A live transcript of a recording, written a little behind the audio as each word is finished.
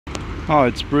Hi,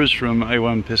 it's Bruce from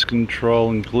A1 Pest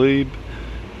Control in Glebe.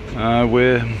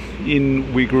 We're in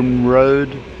Wigram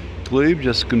Road, Glebe.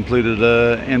 Just completed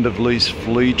a end of lease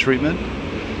flea treatment.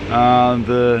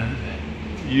 The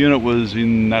unit was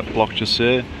in that block just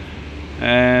there,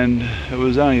 and it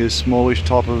was only a smallish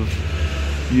type of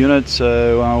unit,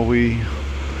 so we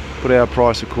put our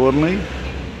price accordingly.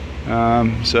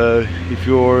 So if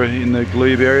you're in the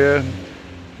Glebe area,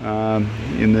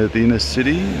 in the inner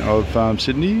city of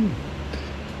Sydney,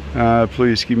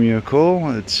 please give me a call.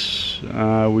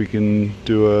 We can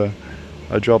do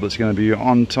a job that's going to be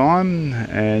on time,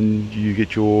 and you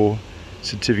get your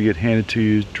certificate handed to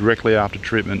you directly after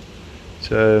treatment.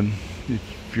 So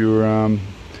if you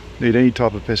need any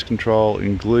type of pest control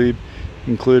in Glebe,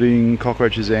 including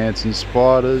cockroaches, ants and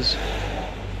spiders,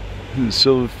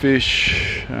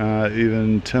 silverfish,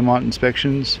 even termite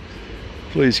inspections,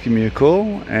 please give me a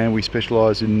call, and we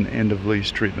specialise in end of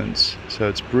lease treatments. So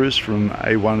it's Bruce from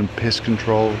A1 Pest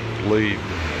Control Glebe.